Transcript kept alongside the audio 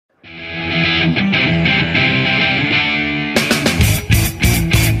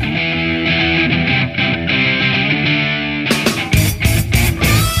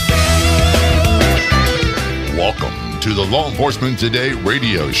Law Enforcement Today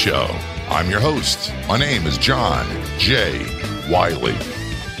radio show. I'm your host. My name is John J. Wiley.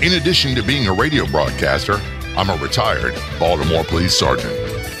 In addition to being a radio broadcaster, I'm a retired Baltimore police sergeant.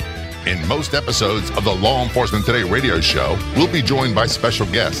 In most episodes of the Law Enforcement Today radio show, we'll be joined by special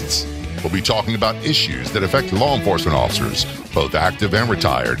guests. We'll be talking about issues that affect law enforcement officers, both active and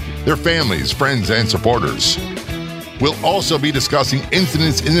retired, their families, friends, and supporters. We'll also be discussing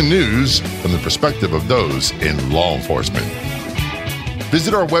incidents in the news from the perspective of those in law enforcement.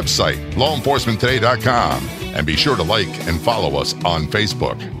 Visit our website, lawenforcementtoday.com, and be sure to like and follow us on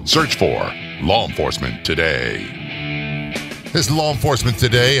Facebook. Search for Law Enforcement Today. This is Law Enforcement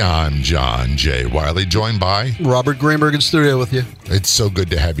Today. I'm John J. Wiley, joined by Robert Greenberg in studio with you. It's so good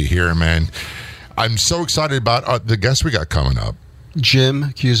to have you here, man. I'm so excited about the guest we got coming up.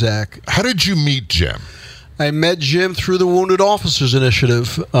 Jim Cusack. How did you meet Jim? I met Jim through the Wounded Officers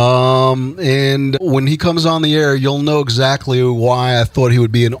Initiative, and when he comes on the air, you'll know exactly why I thought he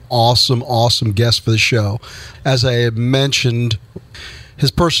would be an awesome guest for the show. As I had mentioned, his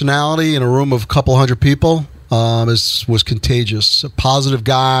personality in a room of a couple hundred people was contagious. A positive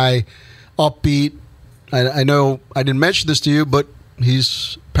guy, upbeat. I know I didn't mention this to you, but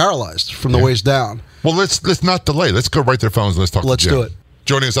he's paralyzed from the waist down. Well, let's not delay. Let's go right to the phones and let's talk to Jim. Let's do it.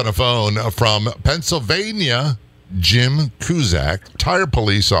 Joining us on the phone from Pennsylvania, Jim Cusack, retired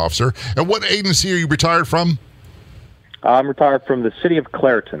police officer. And what agency are you retired from? I'm retired from the city of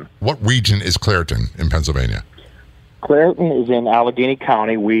Clairton. What region is Clairton in Pennsylvania? Clairton is in Allegheny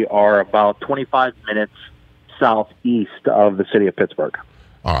County. We are about 25 minutes southeast of the city of Pittsburgh.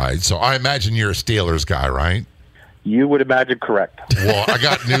 All right, so I imagine you're a Steelers guy, right? You would imagine correct. Well, I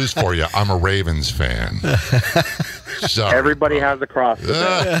got news for you. I'm a Ravens fan. Sorry, everybody has a cross. All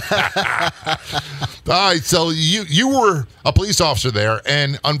right, so you were a police officer there,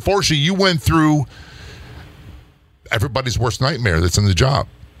 and unfortunately, you went through everybody's worst nightmare that's in the job.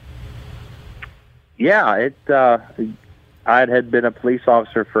 Yeah, I had been a police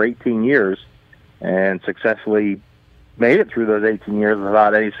officer for 18 years and successfully made it through those 18 years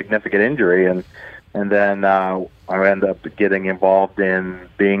without any significant injury, and then I ended up getting involved in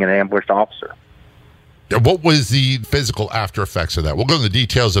being an ambushed officer. What was the physical after effects of that? We'll go into the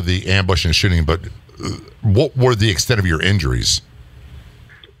details of the ambush and shooting, but what were the extent of your injuries?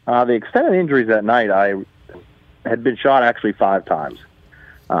 The extent of the injuries that night, I had been shot actually 5 times.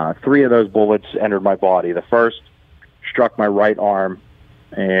 3 of those bullets entered my body. The first struck my right arm,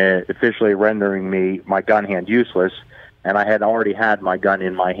 officially rendering my gun hand useless, and I had already had my gun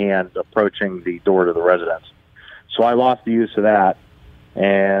in my hand approaching the door to the residence. So I lost the use of that,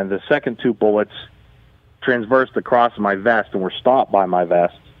 and the second 2 bullets transversed across my vest and were stopped by my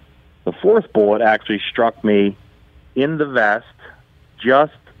vest. The 4th bullet actually struck me in the vest,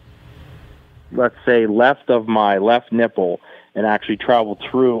 just, let's say, left of my left nipple, and actually traveled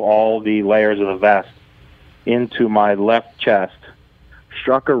through all the layers of the vest into my left chest,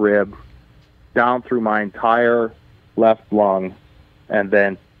 struck a rib, down through my entire left lung, and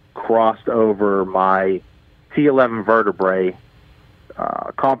then crossed over my T11 vertebrae,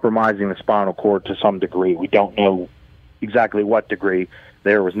 compromising the spinal cord to some degree. We don't know exactly what degree.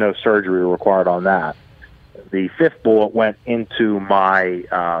 There was no surgery required on that. The 5th bullet went into my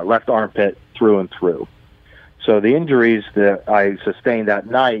left armpit through and through. So the injuries that I sustained that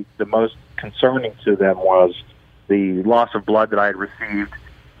night, the most concerning to them was the loss of blood that I had received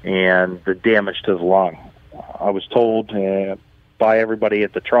and the damage to the lung. I was told by everybody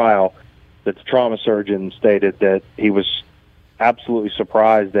at the trial that the trauma surgeon stated that he was absolutely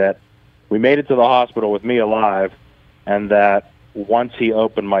surprised that we made it to the hospital with me alive, and that once he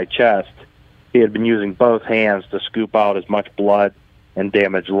opened my chest, he had been using both hands to scoop out as much blood and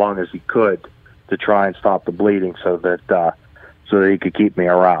damaged lung as he could to try and stop the bleeding so that he could keep me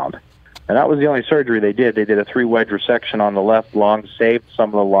around. And that was the only surgery they did. They did a 3-wedge resection on the left lung, saved some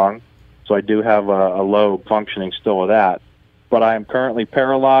of the lung, so I do have a lobe functioning still of that. But I am currently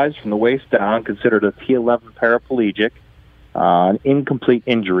paralyzed from the waist down, considered a T11 paraplegic, an incomplete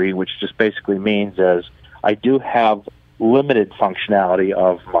injury, which just basically means as I do have limited functionality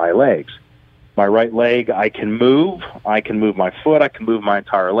of my legs. My right leg, I can move my foot, I can move my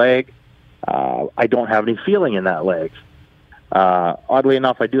entire leg. I don't have any feeling in that leg. Oddly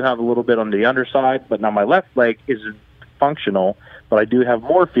enough, I do have a little bit on the underside, but now my left leg isn't functional, but I do have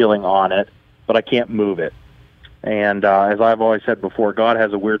more feeling on it, but I can't move it. And as I've always said before, God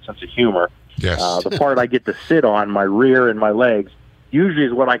has a weird sense of humor. Yes. The part I get to sit on, my rear and my legs, usually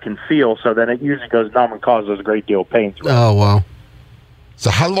is what I can feel, so then it usually goes numb and causes a great deal of pain. Oh, wow. So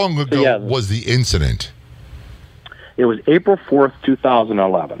how long ago was the incident? It was April 4th,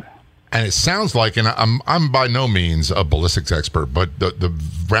 2011. And it sounds like, and I'm by no means a ballistics expert, but the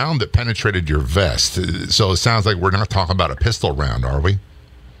round that penetrated your vest, so it sounds like we're not talking about a pistol round, are we?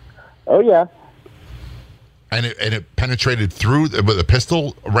 Oh, yeah. And it penetrated through with a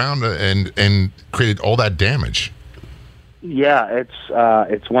pistol round and created all that damage. Yeah,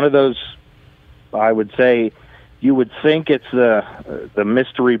 it's one of those, I would say, you would think it's the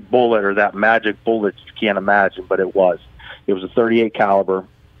mystery bullet or that magic bullet you can't imagine, but it was. It was a .38 caliber.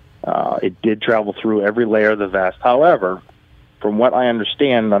 It did travel through every layer of the vest. However, from what I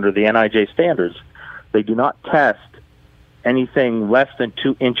understand under the NIJ standards, they do not test anything less than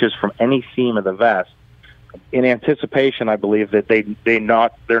 2 inches from any seam of the vest in anticipation, I believe, that they're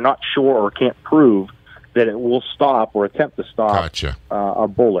not sure or can't prove that it will stop or attempt to stop a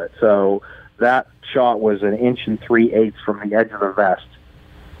bullet. So that shot was 1 3/8 inches from the edge of the vest.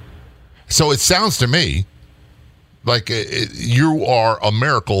 So it sounds to me like you are a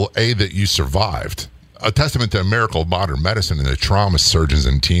miracle, that you survived. A testament to a miracle of modern medicine and the trauma surgeons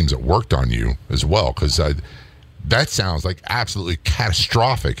and teams that worked on you as well, because that sounds like absolutely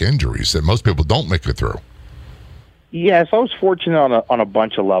catastrophic injuries that most people don't make it through. Yes, I was fortunate on a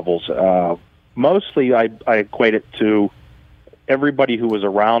bunch of levels. Mostly I equate it to everybody who was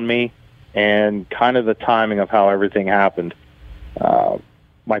around me and kind of the timing of how everything happened.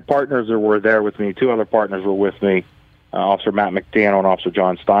 My partners were there with me. 2 other partners were with me, Officer Matt McDaniel and Officer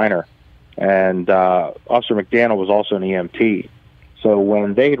John Steiner. And Officer McDaniel was also an EMT. So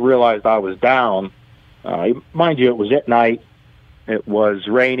when they had realized I was down, mind you, it was at night. It was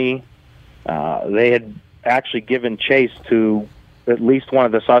rainy. They had actually given chase to at least one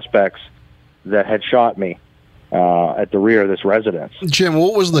of the suspects that had shot me at the rear of this residence. Jim,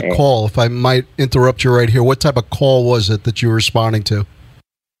 what was the call, if I might interrupt you right here? What type of call was it that you were responding to?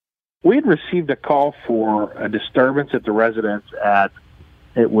 We had received a call for a disturbance at the residence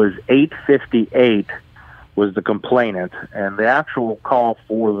it was 8:58 was the complainant, and the actual call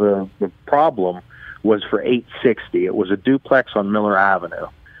for the problem was for 8:60. It was a duplex on Miller Avenue.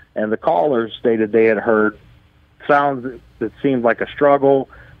 And the caller stated they had heard sounds that seemed like a struggle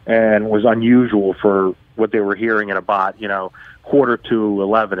and was unusual for what they were hearing at about,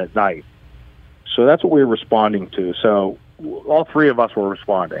 11:45 at night. So that's what we were responding to. So all 3 of us were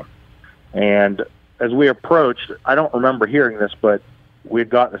responding. And as we approached, I don't remember hearing this, but we had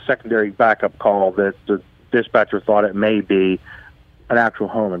gotten a secondary backup call that the dispatcher thought it may be an actual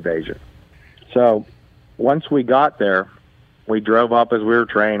home invasion. So once we got there, we drove up as we were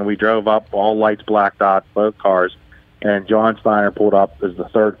trained. We drove up, all lights blacked out, both cars, and John Steiner pulled up as the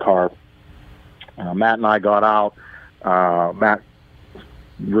 3rd car. Matt and I got out. Matt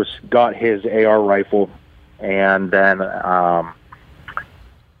got his AR rifle, and then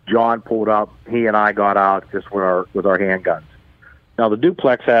John pulled up. He and I got out just with our handguns. Now, the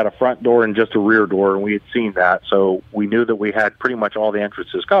duplex had a front door and just a rear door, and we had seen that, so we knew that we had pretty much all the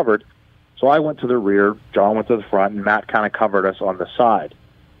entrances covered. So I went to the rear, John went to the front, and Matt kind of covered us on the side.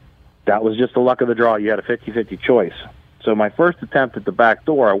 That was just the luck of the draw. You had a 50-50 choice. So my first attempt at the back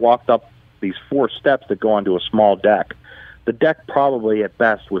door, I walked up these 4 steps that go onto a small deck. The deck probably at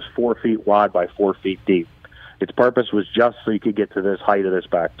best was 4 feet wide by 4 feet deep. Its purpose was just so you could get to this height of this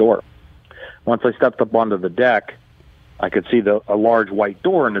back door. Once I stepped up onto the deck, I could see a large white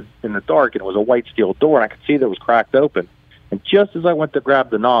door in the dark, and it was a white steel door, and I could see that it was cracked open. And just as I went to grab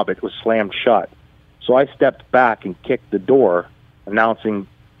the knob, it was slammed shut. So I stepped back and kicked the door, announcing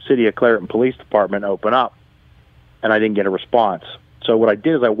City of Clareton Police Department, open up, and I didn't get a response. So what I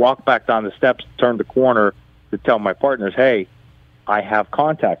did is I walked back down the steps, turned the corner to tell my partners, hey, I have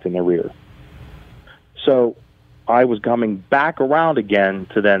contact in the rear. So I was coming back around again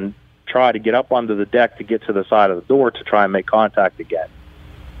to then try to get up onto the deck to get to the side of the door to try and make contact again.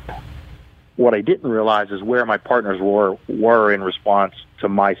 What I didn't realize is where my partners were in response to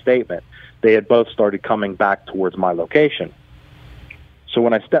my statement. They had both started coming back towards my location. So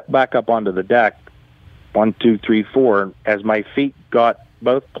when I stepped back up onto the deck, 1, 2, 3, 4, as my feet got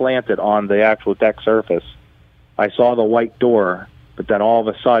both planted on the actual deck surface, I saw the white door, but then all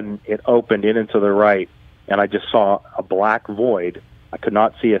of a sudden it opened in and to the right, and I just saw a black void. I could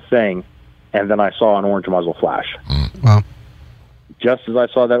not see a thing, and then I saw an orange muzzle flash. Wow. Just as I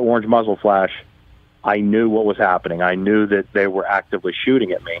saw that orange muzzle flash, I knew what was happening. I knew that they were actively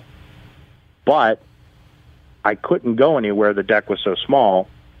shooting at me. But I couldn't go anywhere. The deck was so small.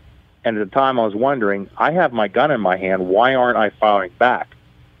 And at the time I was wondering, I have my gun in my hand. Why aren't I firing back?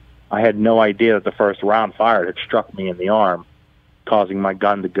 I had no idea that the first round fired had struck me in the arm, causing my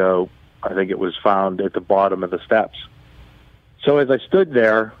gun to go, I think it was found at the bottom of the steps. So as I stood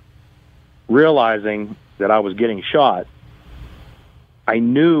there, realizing that I was getting shot, I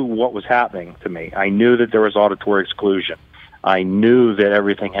knew what was happening to me. I knew that there was auditory exclusion. I knew that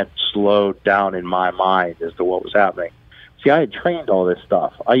everything had slowed down in my mind as to what was happening. See, I had trained all this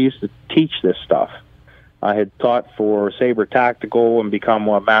stuff. I used to teach this stuff. I had taught for Sabre Tactical and become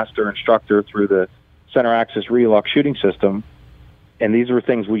a master instructor through the Center Access Relock shooting system. And these were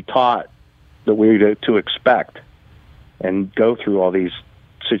things we taught that we were to expect and go through all these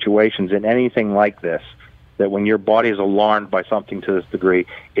situations in anything like this, that when your body is alarmed by something to this degree,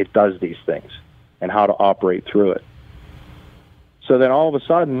 it does these things and how to operate through it. So then all of a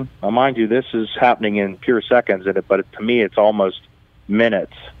sudden, mind you, this is happening in pure seconds, but to me it's almost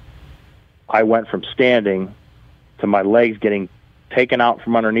minutes. I went from standing to my legs getting taken out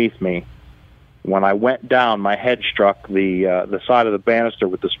from underneath me. When I went down, my head struck the side of the banister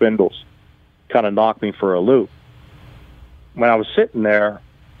with the spindles, kind of knocked me for a loop. When I was sitting there,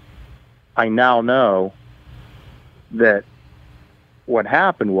 I now know that what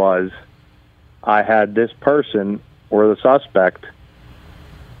happened was I had this person or the suspect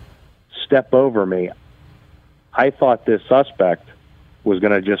step over me. I thought this suspect was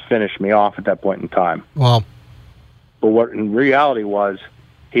going to just finish me off at that point in time. Wow. But what in reality was,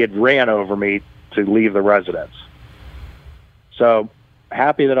 he had ran over me to leave the residence. So,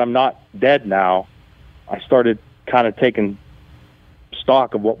 happy that I'm not dead now, I started kind of taking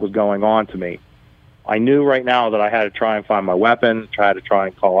stock of what was going on to me. I knew right now that I had to try and find my weapon, try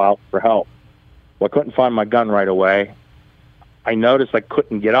and call out for help. Well, I couldn't find my gun right away. I noticed I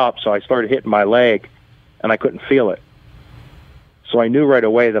couldn't get up, so I started hitting my leg, and I couldn't feel it. So I knew right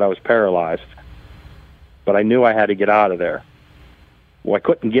away that I was paralyzed, but I knew I had to get out of there. Well, I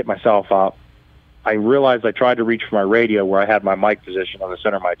couldn't get myself up. I realized I tried to reach for my radio where I had my mic position on the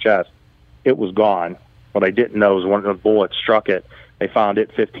center of my chest. It was gone. What I didn't know was when the bullet struck it, they found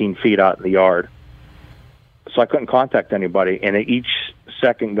it 15 feet out in the yard. So I couldn't contact anybody, and at each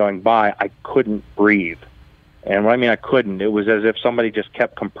second going by, I couldn't breathe. And what I mean I couldn't, it was as if somebody just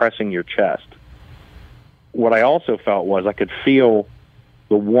kept compressing your chest. What I also felt was I could feel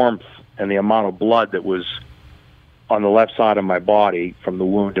the warmth and the amount of blood that was on the left side of my body from the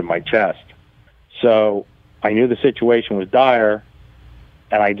wound in my chest. So I knew the situation was dire,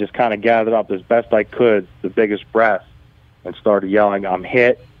 and I just kind of gathered up as best I could the biggest breath and started yelling, I'm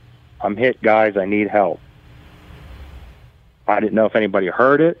hit, guys, I need help. I didn't know if anybody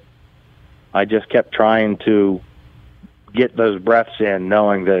heard it. I just kept trying to get those breaths in,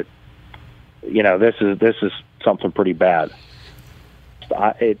 knowing that, you know, this is something pretty bad.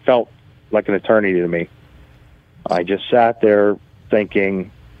 It felt like an eternity to me. I just sat there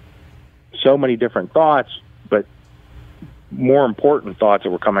thinking so many different thoughts, but more important thoughts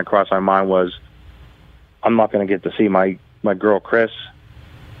that were coming across my mind was, I'm not going to get to see my girl, Chris.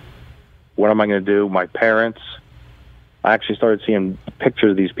 What am I going to do? My parents. I actually started seeing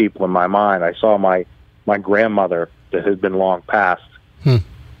pictures of these people in my mind. I saw my grandmother that had been long passed.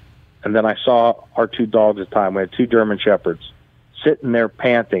 And then I saw our two dogs at the time. We had two German Shepherds sitting there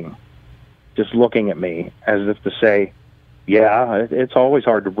panting, just looking at me as if to say, yeah, it's always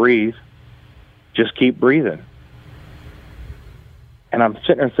hard to breathe. Just keep breathing. And I'm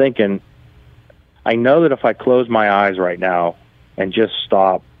sitting there thinking, I know that if I close my eyes right now and just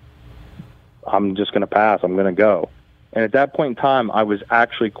stop, I'm just going to pass. I'm going to go. And at that point in time, I was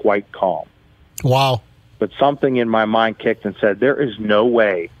actually quite calm. Wow. But something in my mind kicked and said, there is no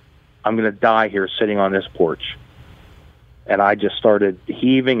way I'm going to die here sitting on this porch. And I just started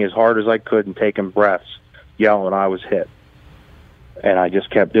heaving as hard as I could and taking breaths, yelling I was hit. And I just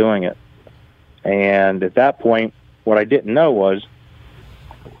kept doing it. And at that point, what I didn't know was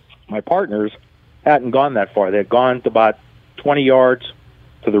my partners hadn't gone that far. They had gone to about 20 yards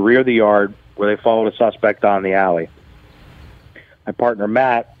to the rear of the yard where they followed a suspect down the alley. My partner,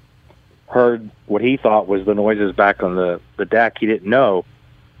 Matt, heard what he thought was the noises back on the deck. He didn't know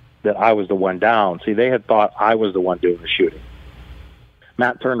that I was the one down. See, they had thought I was the one doing the shooting.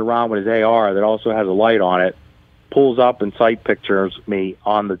 Matt turned around with his AR that also has a light on it, pulls up and sight pictures me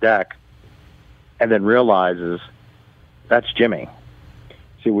on the deck, and then realizes that's Jimmy.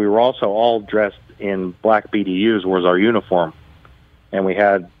 See, we were also all dressed in black BDUs, was our uniform, and we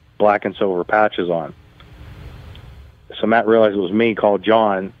had black and silver patches on. So Matt realized it was me, called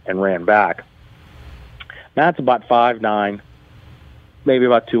John, and ran back. Matt's about 5'9", maybe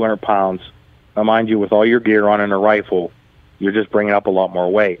about 200 pounds. Now, mind you, with all your gear on and a rifle, you're just bringing up a lot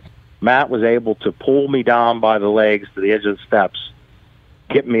more weight. Matt was able to pull me down by the legs to the edge of the steps,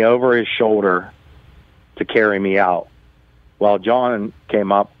 get me over his shoulder to carry me out, while John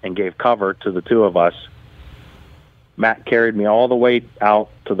came up and gave cover to the two of us. Matt carried me all the way out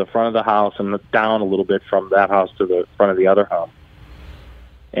to the front of the house and down a little bit from that house to the front of the other home.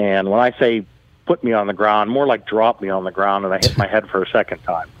 And when I say put me on the ground, more like drop me on the ground, and I hit my head for a second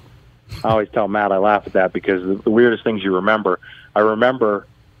time. I always tell Matt I laugh at that because the weirdest things you remember, I remember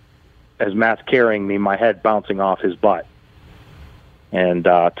as Matt's carrying me, my head bouncing off his butt. And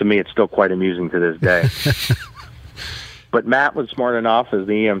to me, it's still quite amusing to this day. But Matt was smart enough as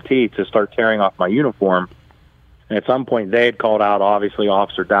the EMT to start tearing off my uniform. And at some point, they had called out, obviously,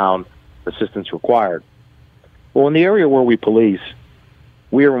 officer down, assistance required. Well, in the area where we police,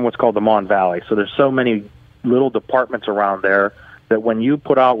 we are in what's called the Mon Valley. So there's so many little departments around there that when you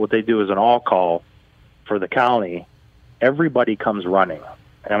put out what they do as an all-call for the county, everybody comes running.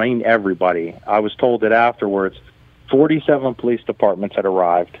 I mean, everybody. I was told that afterwards, 47 police departments had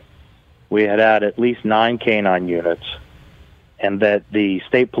arrived. We had at least 9 canine units, and that the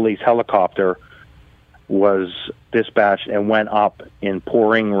state police helicopter was dispatched and went up in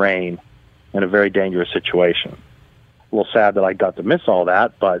pouring rain in a very dangerous situation. A little sad that I got to miss all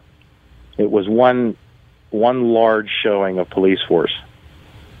that, but it was one large showing of police force.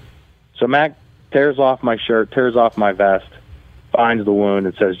 So Mac tears off my shirt, tears off my vest, finds the wound,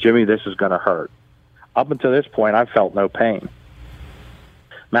 and says, "Jimmy, this is going to hurt." Up until this point, I felt no pain.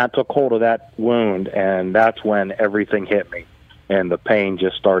 Matt took hold of that wound, and that's when everything hit me, and the pain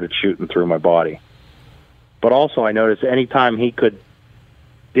just started shooting through my body. But also, I noticed anytime he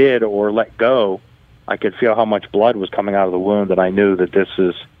did or let go, I could feel how much blood was coming out of the wound, and I knew that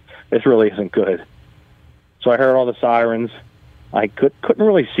this really isn't good. So I heard all the sirens. I couldn't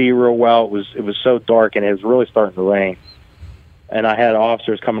really see real well. It was so dark, and it was really starting to rain. And I had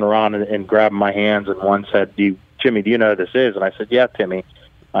officers coming around and grabbing my hands, and one said, "Jimmy, do you know who this is?" And I said, "Yeah, Timmy."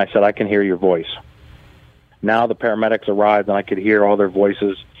 I said, "I can hear your voice." Now the paramedics arrived, and I could hear all their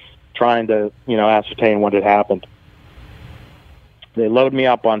voices trying to, ascertain what had happened. They load me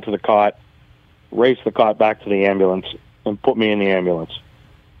up onto the cot, race the cot back to the ambulance, and put me in the ambulance.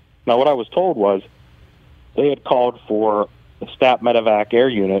 Now, what I was told was they had called for the STAT Medevac air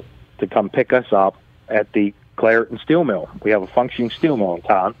unit to come pick us up at the Clairton Steel Mill. We have a functioning steel mill in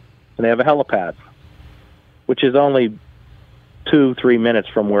town, and they have a helipad, which is only 2-3 minutes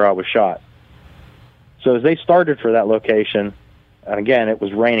from where I was shot. So as they started for that location, and again, it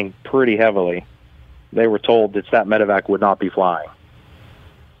was raining pretty heavily, they were told that STAT Medevac would not be flying.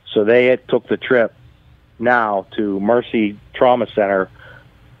 So they took the trip now to Mercy Trauma Center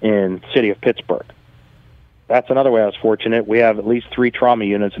in the city of Pittsburgh. That's another way I was fortunate. We have at least 3 trauma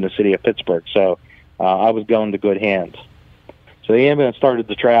units in the city of Pittsburgh, so I was going to good hands. So the ambulance started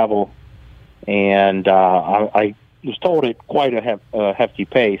to travel, and I was told at quite a hefty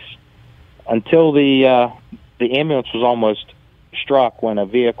pace until the ambulance was almost struck when a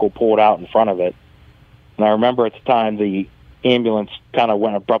vehicle pulled out in front of it. And I remember at the time the ambulance kind of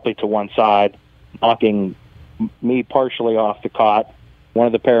went abruptly to one side, knocking me partially off the cot, one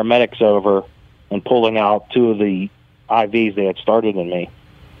of the paramedics over, and pulling out 2 of the IVs they had started in me.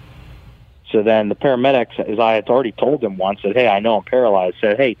 So then the paramedics, as I had already told them once, said, "Hey, I know I'm paralyzed,"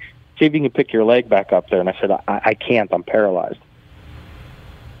 said, "Hey, see if you can pick your leg back up there." And I said, I can't, I'm paralyzed.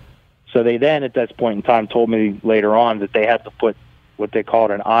 So they then, at this point in time, told me later on that they had to put what they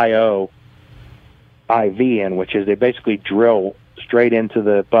called an IO IV in, which is they basically drill straight into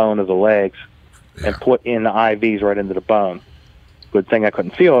the bone of the legs and put in the IVs right into the bone. Good thing I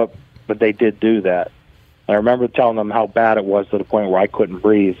couldn't feel it, but they did do that. I remember telling them how bad it was to the point where I couldn't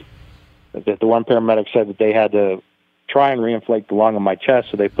breathe. That the one paramedic said that they had to try and reinflate the lung in my chest,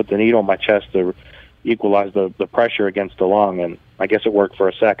 so they put the needle in my chest to equalize the pressure against the lung, and I guess it worked for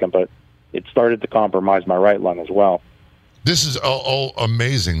a second, but it started to compromise my right lung as well. This is all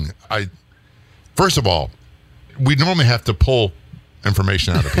amazing. First of all, we normally have to pull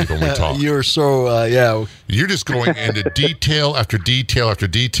information out of people when we talk. You're so, yeah. You're just going into detail after detail after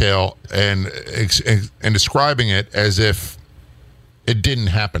detail and describing it as if it didn't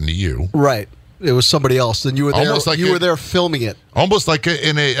happen to you. Right. It was somebody else. And you were there. Almost like you were there filming it. Almost like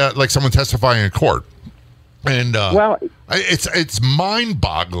like someone testifying in court. And well, it's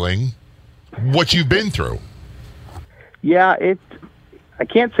mind-boggling what you've been through. Yeah, I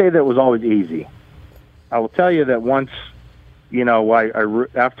can't say that it was always easy. I will tell you that once,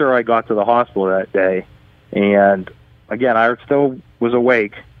 after I got to the hospital that day, and again, I still was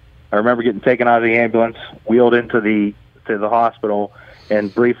awake. I remember getting taken out of the ambulance, wheeled into the hospital,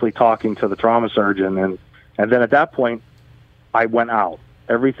 and briefly talking to the trauma surgeon, and then at that point, I went out.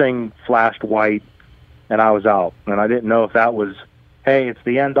 Everything flashed white, and I was out. And I didn't know if that was, hey, it's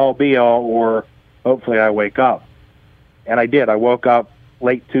the end-all, be-all, or hopefully I wake up. And I did. I woke up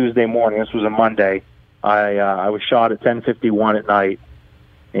late Tuesday morning. This was a Monday. I was shot at 10:51 at night,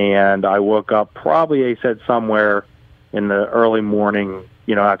 and I woke up probably, they said, somewhere in the early morning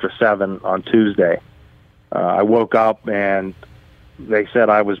after 7 on Tuesday. I woke up and they said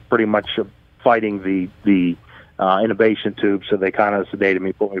I was pretty much fighting the intubation tube, so they kind of sedated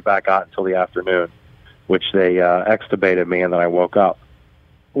me, put me back out until the afternoon, which they extubated me, and then I woke up.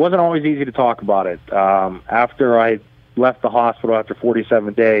 It wasn't always easy to talk about it. After I left the hospital after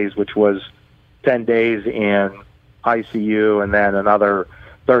 47 days, which was 10 days in ICU and then another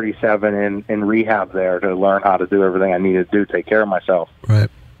 37 in rehab there to learn how to do everything I needed to do to take care of myself. Right.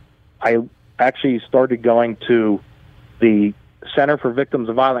 I actually started going to the Center for Victims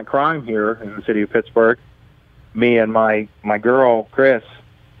of Violent Crime here in the city of Pittsburgh, me and my girl, Chris,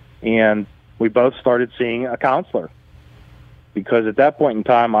 and we both started seeing a counselor because at that point in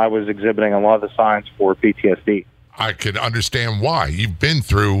time I was exhibiting a lot of the signs for PTSD. I could understand why. You've been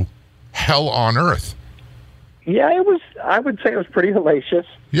through hell on earth. Yeah, I would say it was pretty hellacious.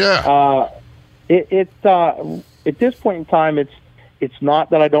 Yeah. At this point in time, it's not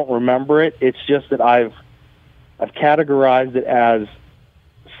that I don't remember it. It's just that I've categorized it as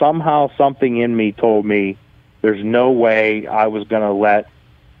somehow something in me told me there's no way I was going to let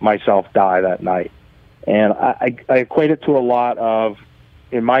myself die that night. And I equate it to a lot of,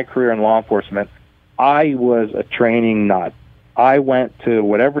 in my career in law enforcement, I was a training nut. I went to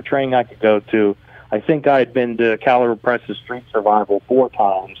whatever training I could go to. I think I had been to Caliber Press's Street Survival 4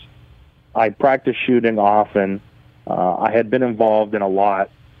 times. I practiced shooting often. I had been involved in a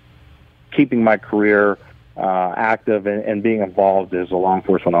lot, keeping my career active and being involved as a law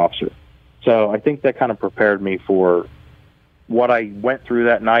enforcement officer. So I think that kind of prepared me for what I went through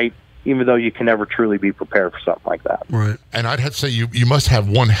that night, even though you can never truly be prepared for something like that. Right. And I'd have to say you must have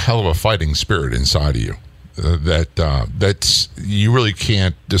one hell of a fighting spirit inside of you that's you really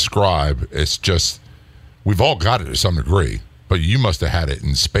can't describe. It's just, we've all got it to some degree, but you must have had it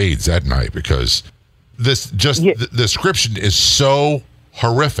in spades that night because the description is so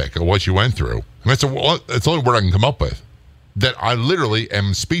horrific of what you went through. I mean, it's the only word I can come up with, that I literally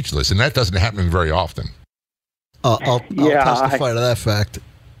am speechless, and that doesn't happen very often. I'll testify to that fact.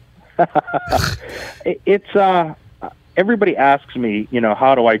 It's everybody asks me,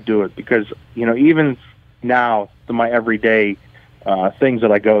 how do I do it? Because, even now, to my everyday things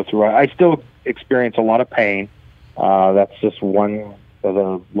that I go through, I still experience a lot of pain. That's just one of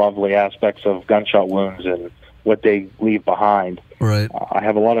the lovely aspects of gunshot wounds and what they leave behind. Right. I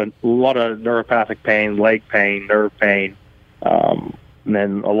have a lot of neuropathic pain, leg pain, nerve pain, and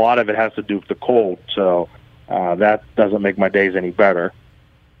then a lot of it has to do with the cold. So that doesn't make my days any better.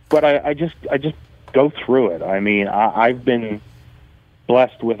 But I just go through it. I mean, I've been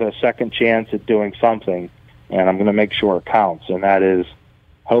blessed with a second chance at doing something, and I'm going to make sure it counts. And that is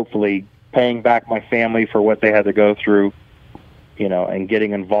hopefully paying back my family for what they had to go through, and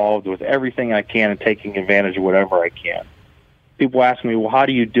getting involved with everything I can and taking advantage of whatever I can. People ask me, well, how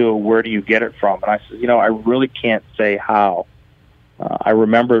do you do it? Where do you get it from? And I said, I really can't say how. I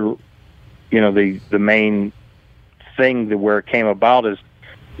remember, the main thing where it came about is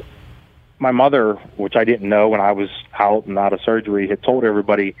my mother, which I didn't know when I was out and out of surgery, had told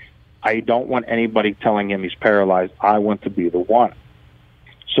everybody, I don't want anybody telling him he's paralyzed. I want to be the one.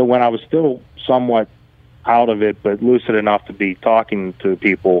 So when I was still somewhat out of it, but lucid enough to be talking to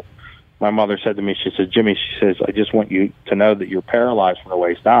people, my mother said to me, she said, Jimmy, she says, I just want you to know that you're paralyzed from the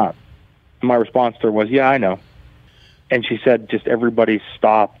waist down. And my response to her was, yeah, I know. And she said, just everybody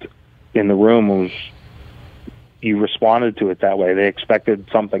stopped in the room and you responded to it that way. They expected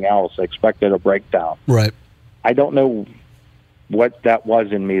something else. They expected a breakdown. Right. I don't know what that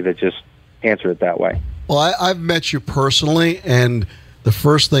was in me that just answered it that way. Well, I've met you personally, and the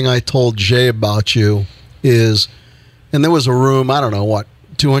first thing I told Jay about you is, and there was a room, I don't know,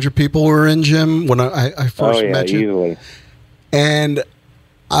 200 people were in, Jim, when I first met you? Easily. And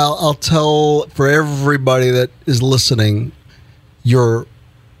I'll tell for everybody that is listening, your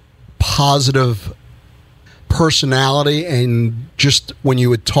positive personality, and just when you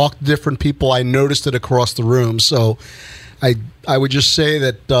would talk to different people, I noticed it across the room. So I would just say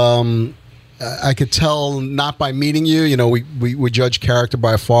that I could tell, not by meeting you, we judge character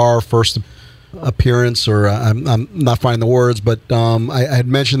by far first appearance, or I'm not finding the words, but I had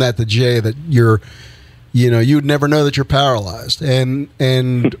mentioned that to Jay, that you'd never know that you're paralyzed, and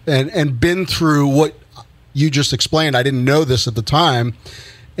been through what you just explained. I didn't know this at the time,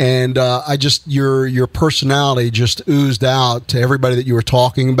 and your personality just oozed out to everybody that you were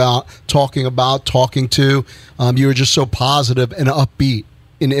talking to. You were just so positive and upbeat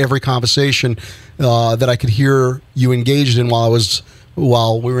in every conversation that I could hear you engaged in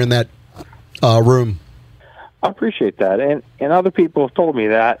while we were in that room. I appreciate that, and other people have told me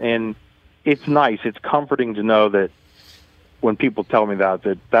that, and it's nice. It's comforting to know that when people tell me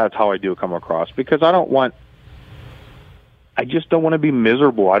that's how I do come across, because I just don't want to be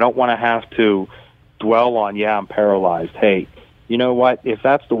miserable. I don't want to have to dwell on, I'm paralyzed. Hey, you know what? If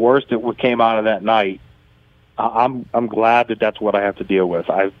that's the worst that came out of that night, I'm glad that that's what I have to deal with.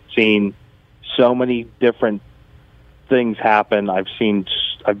 I've seen so many different things happen. I've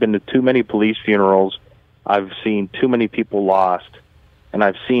been to too many police funerals. I've seen too many people lost, and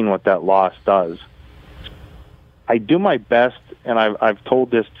I've seen what that loss does. I do my best, and I've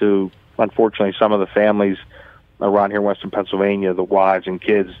told this to, unfortunately, some of the families around here in Western Pennsylvania, the wives and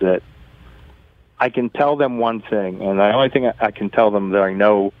kids, that I can tell them one thing, and the only thing I can tell them that I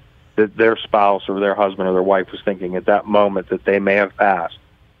know that their spouse or their husband or their wife was thinking at that moment that they may have passed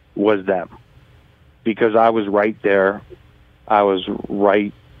was them. Because I was right there. I was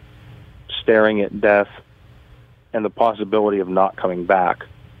right staring at death and the possibility of not coming back.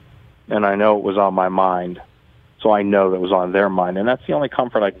 And I know it was on my mind. So I know that it was on their mind. And that's the only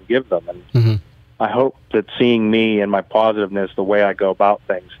comfort I can give them. And I hope that seeing me and my positiveness, the way I go about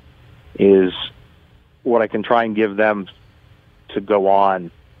things, is what I can try and give them to go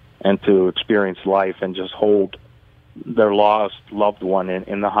on and to experience life and just hold their lost loved one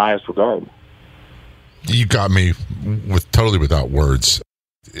in the highest regard. You got me totally without words.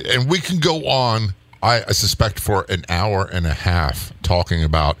 And we can go on, I suspect, for an hour and a half talking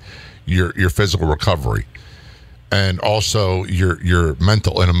about your physical recovery and also your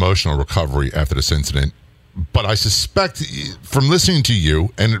mental and emotional recovery after this incident. But I suspect from listening to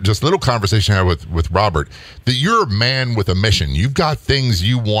you and just a little conversation I had with Robert that you're a man with a mission. You've got things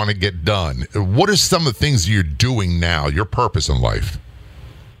you want to get done. What are some of the things you're doing now, your purpose in life?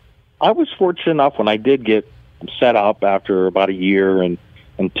 I was fortunate enough when I did get set up after about a year and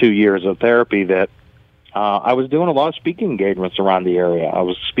 2 years of therapy that I was doing a lot of speaking engagements around the area. I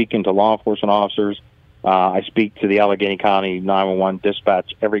was speaking to law enforcement officers. I speak to the Allegheny County 911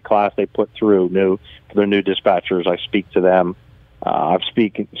 dispatch. Every class they put through for their new dispatchers, I speak to them. I've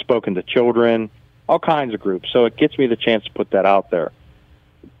spoken to children, all kinds of groups. So it gets me the chance to put that out there.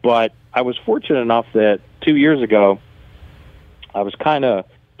 But I was fortunate enough that 2 years ago, I was kind of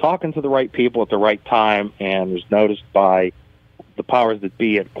talking to the right people at the right time and was noticed by the powers that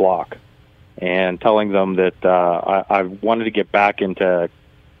be at Glock and telling them that I wanted to get back into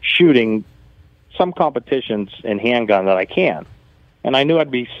shooting some competitions in handgun that I can. And I knew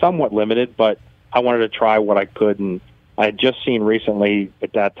I'd be somewhat limited, but I wanted to try what I could. And I had just seen recently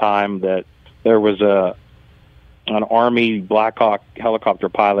at that time that there was an Army Black Hawk helicopter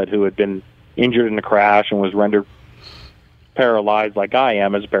pilot who had been injured in a crash and was rendered paralyzed like I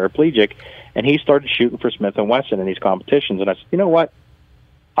am as a paraplegic, and he started shooting for Smith & Wesson in these competitions. And I said, you know what?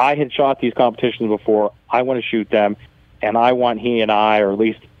 I had shot these competitions before. I want to shoot them, and I want he and I, or at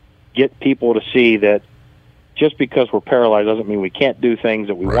least get people to see that just because we're paralyzed doesn't mean we can't do things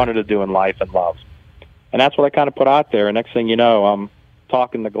that we wanted to do in life and love. And that's what I kind of put out there. And next thing you know, I'm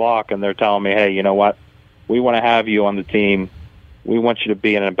talking to Glock, and they're telling me, hey, you know what? We want to have you on the team. We want you to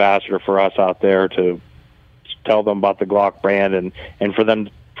be an ambassador for us out there to tell them about the Glock brand and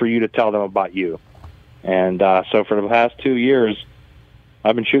for you to tell them about you. And so for the past 2 years,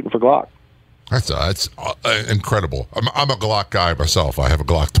 I've been shooting for Glock. That's incredible. I'm a Glock guy myself. I have a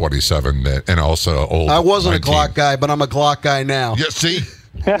Glock 27 and also old. I wasn't 19. a Glock guy, but I'm a Glock guy now. Yeah, see?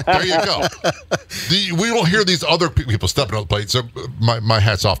 There you go. We don't hear these other people stepping on the plate, so my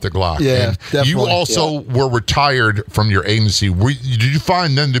hat's off to Glock. Yeah, and definitely. You also were retired from your agency. Did you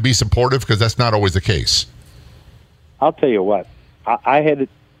find them to be supportive? Because that's not always the case. I'll tell you what. I had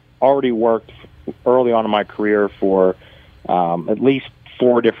already worked early on in my career for at least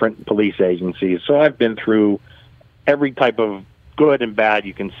 4 different police agencies. So I've been through every type of good and bad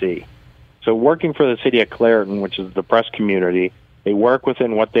you can see. So working for the city of Clairton, which is the press community, they work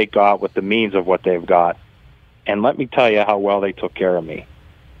within what they got with the means of what they've got. And let me tell you how well they took care of me.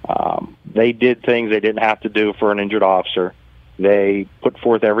 They did things they didn't have to do for an injured officer. They put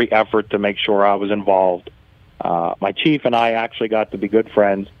forth every effort to make sure I was involved. My chief and I actually got to be good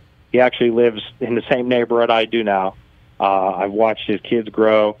friends. He actually lives in the same neighborhood I do now. I've watched his kids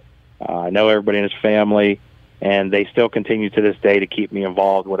grow. I know everybody in his family, and they still continue to this day to keep me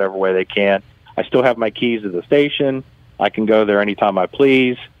involved whatever way they can. I still have my keys to the station. I can go there anytime I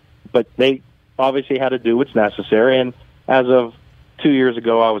please. But they obviously had to do what's necessary, and as of 2 years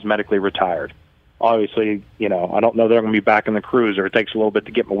ago, I was medically retired. Obviously, I don't know that I'm going to be back in the cruiser. It takes a little bit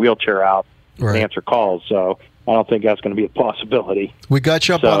to get my wheelchair out and answer calls, so I don't think that's going to be a possibility. We got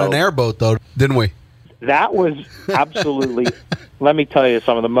you up on an airboat, though, didn't we? That was absolutely, let me tell you,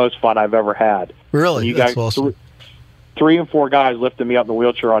 some of the most fun I've ever had. Really? You That's guys, awesome. 3 and 4 guys lifted me up in the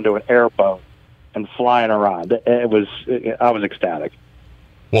wheelchair onto an airboat and flying around. I was ecstatic.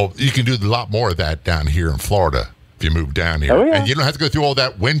 Well, you can do a lot more of that down here in Florida if you move down here. Oh, yeah. And you don't have to go through all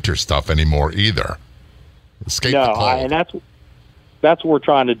that winter stuff anymore either. Escape the cold. And that's what we're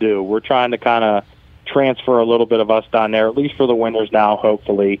trying to do. We're trying to kind of transfer a little bit of us down there, at least for the winters now,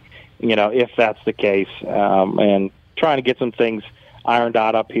 hopefully, if that's the case, and trying to get some things ironed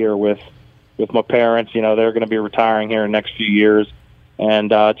out up here with my parents. They're going to be retiring here in the next few years,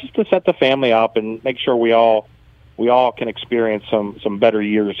 and just to set the family up and make sure we all can experience some better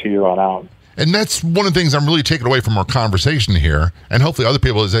years here on out. And that's one of the things I'm really taking away from our conversation here, and hopefully other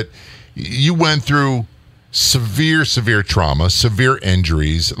people, is that you went through severe trauma, severe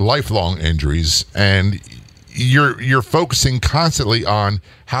injuries, lifelong injuries, and you're focusing constantly on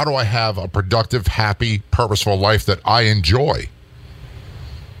how do I have a productive, happy, purposeful life that I enjoy.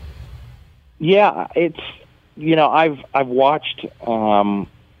 Yeah, it's I've watched a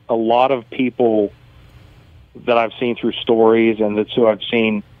lot of people that I've seen through stories and that's who I've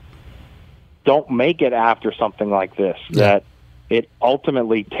seen don't make it after something like this. Yeah. That it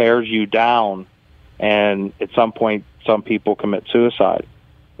ultimately tears you down. And at some point, some people commit suicide.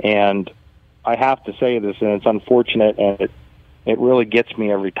 And I have to say this, and it's unfortunate, and it really gets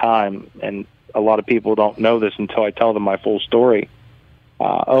me every time. And a lot of people don't know this until I tell them my full story.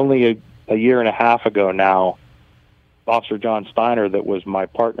 Only a year and a half ago now, Officer John Steiner, that was my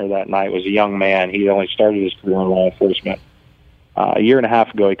partner that night, was a young man. He only started his career in law enforcement. A year and a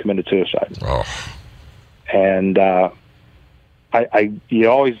half ago, he committed suicide. Oh. And you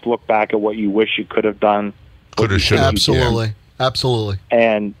always look back at what you wish you could have done. Could have, should have. Absolutely.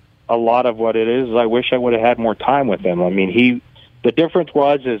 And a lot of what it is I wish I would have had more time with him. I mean, the difference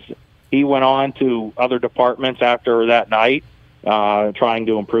is he went on to other departments after that night, trying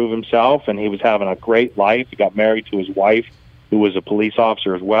to improve himself, and he was having a great life. He got married to his wife, who was a police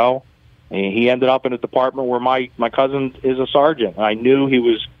officer as well. And he ended up in a department where my cousin is a sergeant. I knew he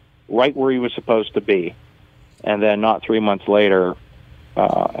was right where he was supposed to be. And then not 3 months later,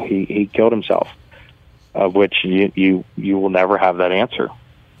 he killed himself, of which you will never have that answer.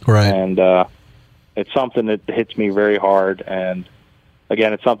 Right. And it's something that hits me very hard. And,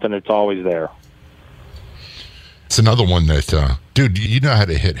 again, it's something that's always there. It's another one that, dude, you know how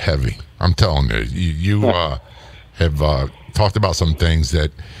to hit heavy. I'm telling you. You have talked about some things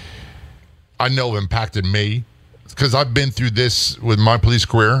that I know impacted me, because I've been through this with my police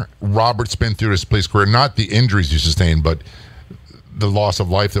career. Robert's been through his police career, not the injuries you sustained, but the loss of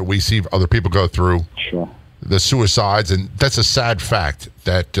life that we see other people go through. Sure. The suicides, and that's a sad fact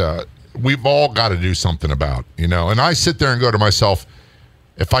that we've all got to do something about, And I sit there and go to myself,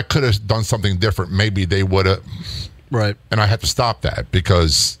 if I could have done something different, maybe they would have. Right. And I have to stop that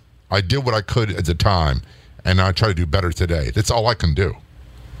because I did what I could at the time, and I try to do better today. That's all I can do.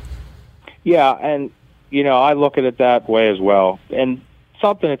 Yeah, and I look at it that way as well. And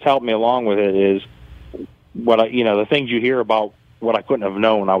something that's helped me along with it is the things you hear about what I couldn't have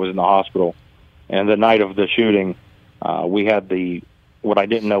known when I was in the hospital. And the night of the shooting, we had what I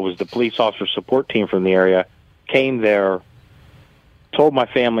didn't know was the police officer support team from the area came there, told my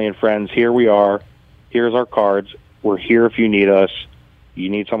family and friends, here we are, here's our cards, we're here if you need us, you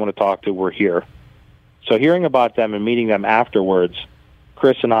need someone to talk to, we're here. So hearing about them and meeting them afterwards,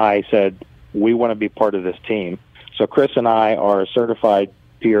 Chris and I said, we want to be part of this team. So Chris and I are certified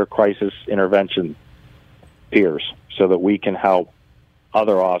peer crisis intervention peers so that we can help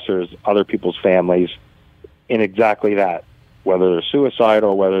other officers, other people's families in exactly that, whether they're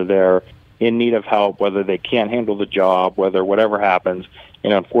suicidal, whether they're in need of help, whether they can't handle the job, whatever happens.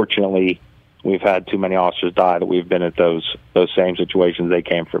 And unfortunately, we've had too many officers die that we've been at those same situations they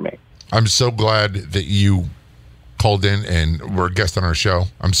came for me. I'm so glad that you called in and were a guest on our show.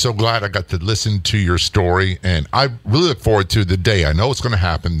 I'm so glad I got to listen to your story, and I really look forward to the day. I know it's going to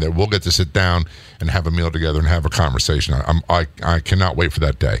happen, that we'll get to sit down and have a meal together and have a conversation. I cannot wait for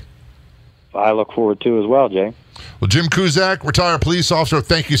that day. I look forward to as well, Jay. Well, Jim Cusack, retired police officer,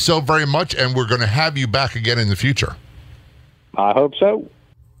 thank you so very much, and we're going to have you back again in the future. I hope so.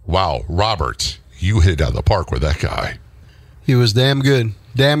 Wow, Robert, you hit it out of the park with that guy. He was damn good.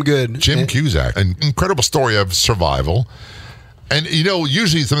 Damn good. Jim Cusack, an incredible story of survival. And,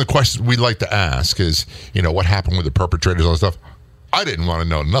 usually some of the questions we like to ask is, what happened with the perpetrators and all that stuff. I didn't want to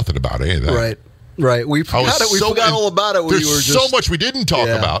know nothing about any of that. Right. We forgot it. We forgot all about it. There's so much we didn't talk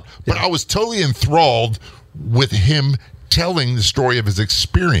about, but I was totally enthralled with him telling the story of his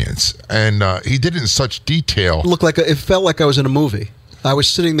experience. And he did it in such detail. It felt like I was in a movie. I was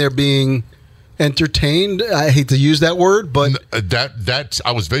sitting there being entertained. I hate to use that word, but that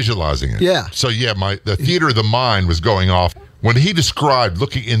I was visualizing it. Yeah. So the theater of the mind was going off When he described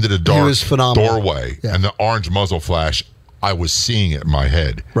looking into the He dark was phenomenal. doorway Yeah. and the orange muzzle flash, I was seeing it in my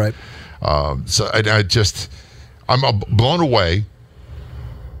head. Right. I'm blown away.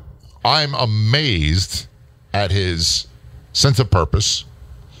 I'm amazed at his sense of purpose,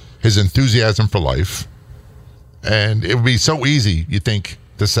 his enthusiasm for life. And it would be so easy, you think,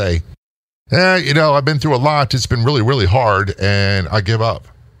 to say, I've been through a lot. It's been really, really hard, and I give up.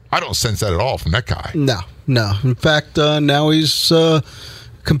 I don't sense that at all from that guy. No. In fact, now he's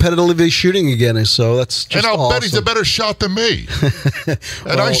competitively shooting again, so that's just And I'll awesome. bet he's a better shot than me.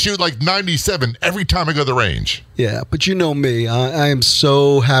 And I shoot like 97 every time I go to the range. Yeah, but you know me. I am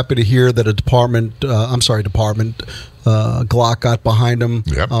so happy to hear that Glock got behind him.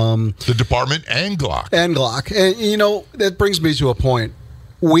 Yep. The department and Glock. And Glock. And, that brings me to a point.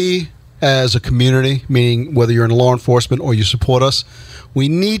 We, as a community, meaning whether you're in law enforcement or you support us, we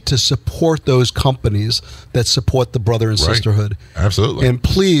need to support those companies that support the brother and sisterhood. Absolutely. And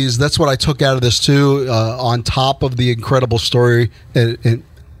please, that's what I took out of this too, on top of the incredible story and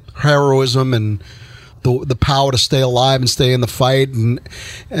heroism and the power to stay alive and stay in the fight. And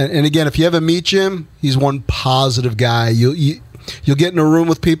again, if you ever meet Jim, he's one positive guy. You'll get in a room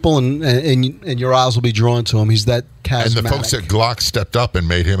with people and your eyes will be drawn to him. He's that charismatic. And the folks at Glock stepped up and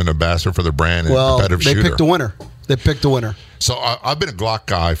made him an ambassador for the brand and competitive shooter. They picked a winner. So I've been a Glock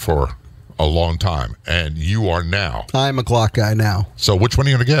guy for a long time, and you are now. I'm a Glock guy now. So which one are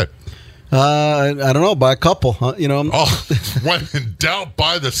you going to get? I don't know, buy a couple. When in doubt,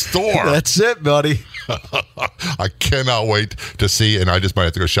 buy the store. That's it, buddy. I cannot wait to see, and I just might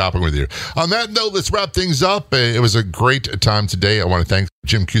have to go shopping with you. On that note, let's wrap things up. It was a great time today. I want to thank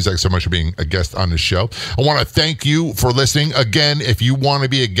Jim Cusack so much for being a guest on the show. I want to thank you for listening. Again, if you want to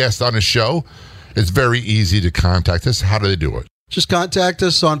be a guest on the show, it's very easy to contact us. How do they do it? Just contact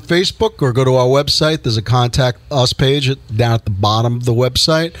us on Facebook or go to our website. There's a contact us page down at the bottom of the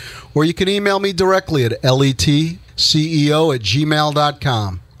website. Or you can email me directly at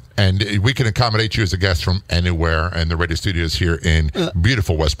letceo@gmail.com. And we can accommodate you as a guest from anywhere. And the radio studio is here in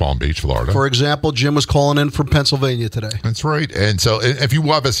beautiful West Palm Beach, Florida. For example, Jim was calling in from Pennsylvania today. That's right. And so if you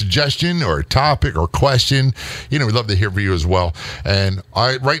have a suggestion or a topic or question, we'd love to hear from you as well. And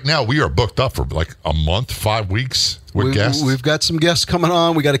right now, we are booked up for like a month, 5 weeks with guests. We've got some guests coming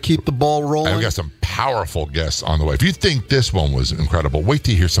on. We got to keep the ball rolling. And we got some powerful guests on the way. If you think this one was incredible, wait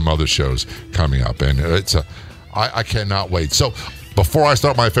to hear some other shows coming up. And I cannot wait. So before I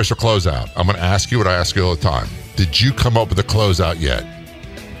start my official closeout, I'm going to ask you what I ask you all the time. Did you come up with a closeout yet?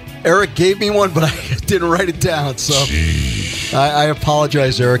 Eric gave me one, but I didn't write it down. So I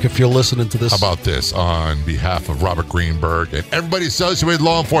apologize, Eric, if you're listening to this. How about this? On behalf of Robert Greenberg and everybody associated with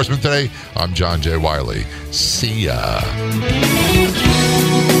law enforcement today, I'm John J. Wiley. See ya.